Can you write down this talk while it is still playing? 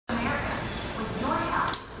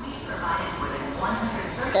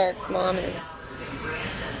Eric's mom is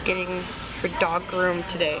getting her dog groomed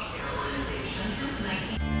today.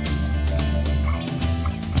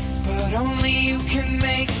 But only you can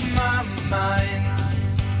make my mind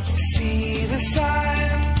see the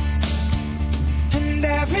signs, and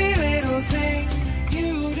every little thing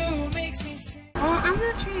you do makes me sing. Well, I'm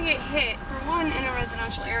not trying to get hit, for one, in a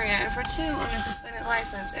residential area, and for two, on a suspended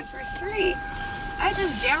license, and for three, I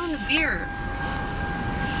just downed beer.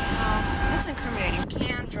 So, that's incriminating.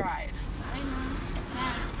 Can drive.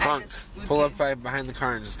 I know. Pull up right behind the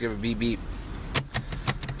car and just give a beep beep.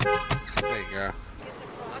 There you go.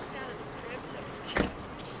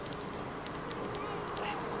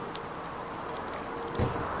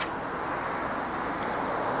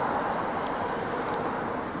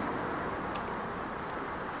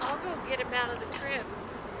 I'll go get him out of the crib.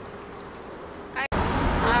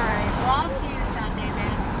 Alright, well I'll see you Sunday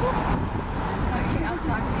then. Okay, I'll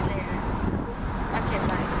talk to you later. Okay,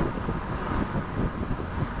 bye.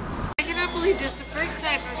 I cannot believe this. The first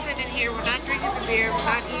time I'm sitting here, we're not drinking the beer, we're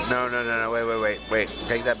not eating. No, wait.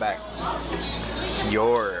 Take that back.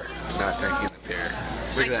 You're not drinking the beer.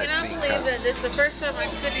 I cannot believe that this is the first time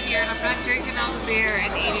I'm sitting here and I'm not drinking all the beer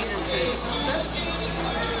and eating the food.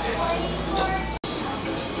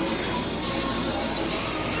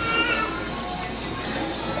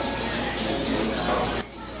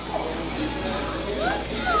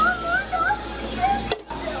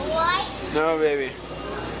 No, baby.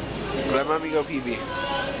 Let mommy go pee-pee.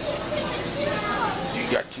 You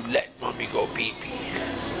got to let mommy go pee-pee.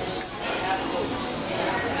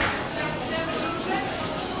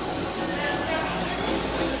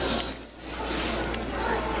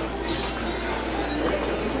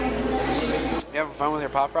 You having fun with your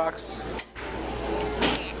Pop Rocks?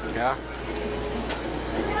 Yeah?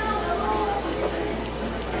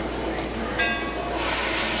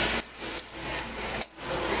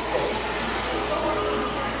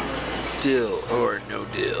 Deal or no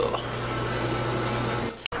deal?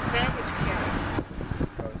 Baggage carries.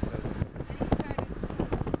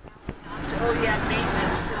 Oh yeah,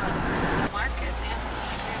 maintenance market.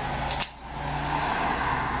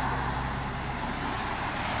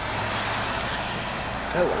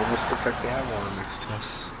 That almost looks like they have one next to us.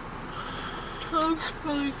 Tom's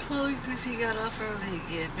probably calling because he got off early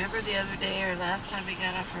again. Remember the other day or last time he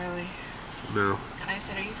got off early? No. And I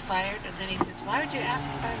said, are you fired? And then he says, why would you ask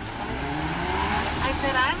if I was fired? I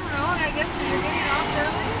said, I don't know. I guess because you're getting off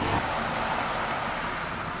early.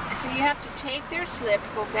 I said, you have to take their slip,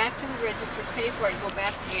 go back to the register, pay for it, and go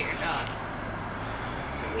back and get your dog.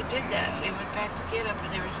 So we did that. We went back to get him,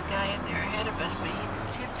 and there was a guy in there ahead of us, but he was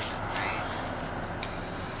tipping, right?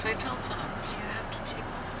 So I told Tom, you have to tip.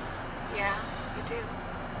 Yeah, you do.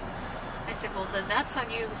 I said, well, then that's on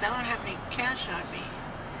you, because I don't have any cash on me.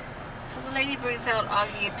 So the lady brings out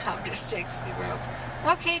Augie and Tom just takes the rope.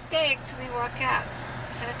 Okay, thanks. And we walk out.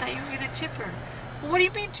 I said, I thought you were going to tip her. Well, what do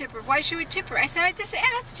you mean tip her? Why should we tip her? I said, I just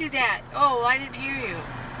asked you that. Oh, I didn't hear you.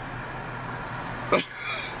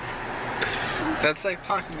 That's like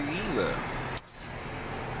talking to you, though.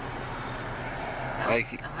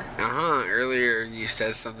 Like, earlier you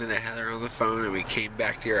said something to Heather on the phone and we came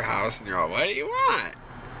back to your house and you're all, what do you want?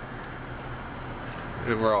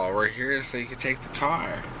 And we're here so you can take the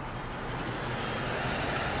car.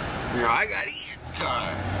 You know, I got Ian's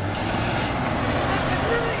car.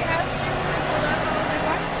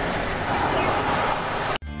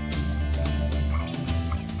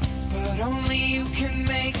 But only you can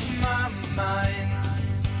make my mind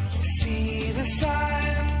see the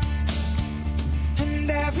signs, and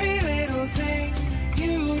every little thing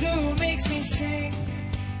you do makes me sing.